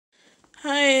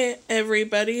Hi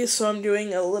everybody, so I'm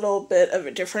doing a little bit of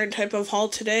a different type of haul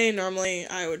today. Normally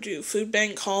I would do food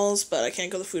bank hauls, but I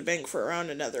can't go to the food bank for around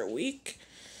another week,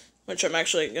 which I'm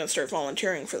actually going to start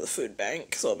volunteering for the food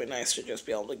bank, so it'll be nice to just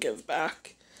be able to give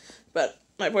back. But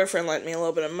my boyfriend lent me a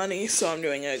little bit of money, so I'm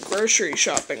doing a grocery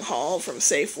shopping haul from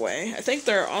Safeway. I think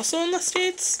they're also in the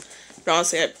States, but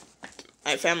honestly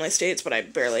I have family States, but I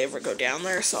barely ever go down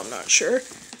there, so I'm not sure.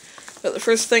 But the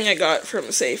first thing I got from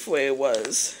Safeway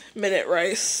was Minute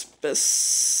Rice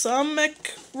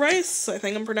balsamic rice. I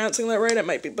think I'm pronouncing that right. I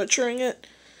might be butchering it.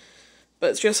 But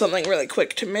it's just something really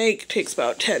quick to make. Takes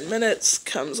about 10 minutes.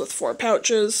 Comes with 4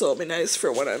 pouches, so it'll be nice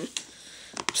for when I'm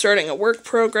starting a work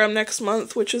program next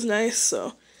month, which is nice.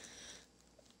 So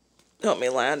help me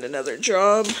land another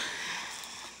job.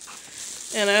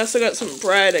 And I also got some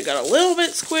bread. I got a little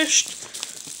bit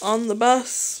squished on the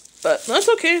bus. But that's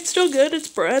okay, it's still good, it's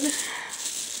bread.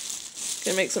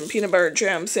 Gonna make some peanut butter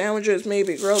jam sandwiches,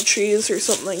 maybe grilled cheese or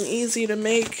something easy to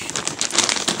make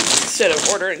instead of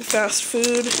ordering fast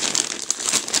food.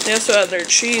 They also had their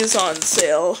cheese on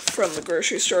sale from the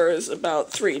grocery store, is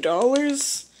about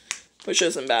 $3, which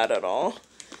isn't bad at all.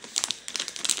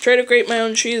 Tried to grate my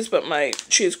own cheese, but my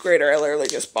cheese grater I literally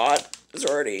just bought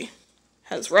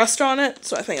has rust on it,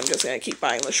 so I think I'm just going to keep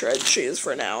buying the shredded cheese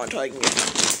for now until I can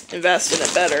invest in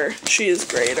a better cheese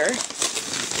grater.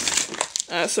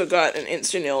 I also got an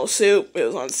instant noodle soup. It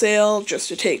was on sale just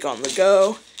to take on the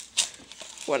go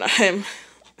when I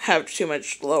have too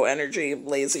much low energy,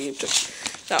 lazy to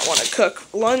not want to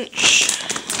cook lunch.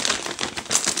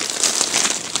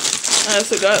 I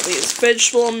also got these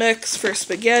vegetable mix for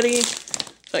spaghetti,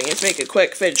 so I can just make a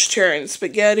quick vegetarian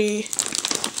spaghetti.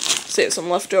 Save some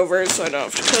leftovers so I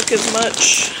don't have to cook as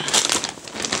much.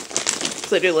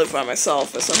 Because I do live by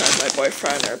myself, but sometimes my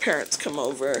boyfriend or parents come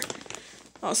over.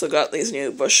 Also got these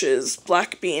new Bush's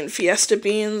black bean fiesta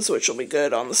beans, which will be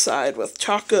good on the side with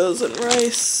tacos and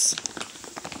rice.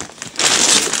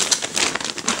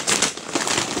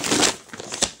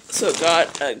 So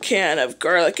got a can of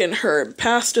garlic and herb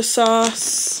pasta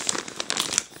sauce.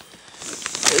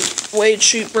 It's way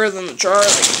cheaper than the jar,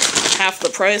 like half the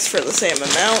price for the same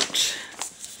amount.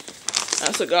 I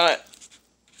also got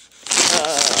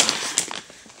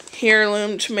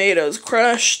heirloom tomatoes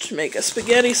crushed to make a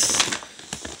spaghetti sauce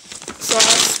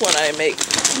when I make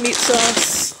meat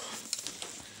sauce.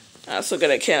 I also got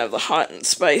a can of the hot and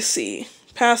spicy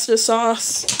pasta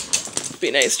sauce. It'd be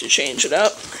nice to change it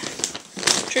up.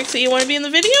 Trixie, you want to be in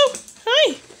the video?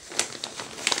 Hi!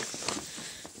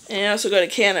 And I also got a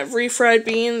can of refried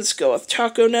beans, go with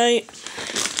taco night.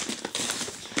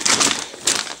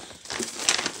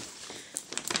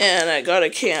 And I got a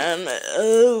can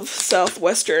of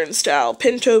Southwestern style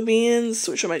pinto beans,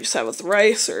 which I might just have with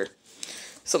rice or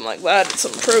something like that. It's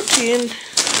some protein.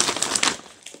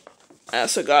 I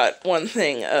also got one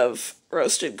thing of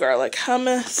roasted garlic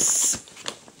hummus.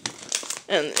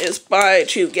 And it's buy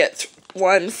 2 get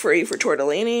 1 free for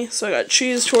tortellini. So I got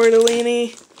cheese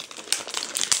tortellini,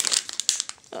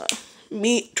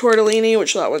 meat tortellini,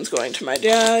 which that one's going to my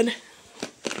dad.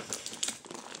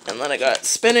 And then I got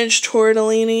spinach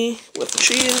tortellini with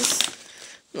cheese.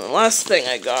 And the last thing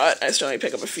I got, I still need to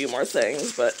pick up a few more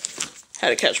things, but had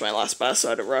to catch my last bus, so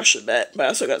I had to rush a bit. But I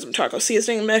also got some taco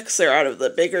seasoning mix. They're out of the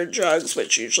bigger jugs,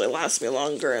 which usually lasts me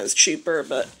longer and is cheaper,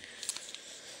 but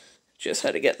just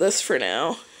had to get this for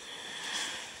now.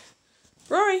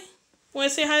 Rory, want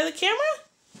to say hi to the camera?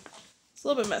 It's a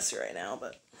little bit messy right now,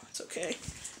 but it's okay.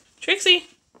 Trixie,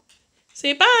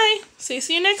 say bye. Say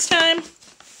see you next time.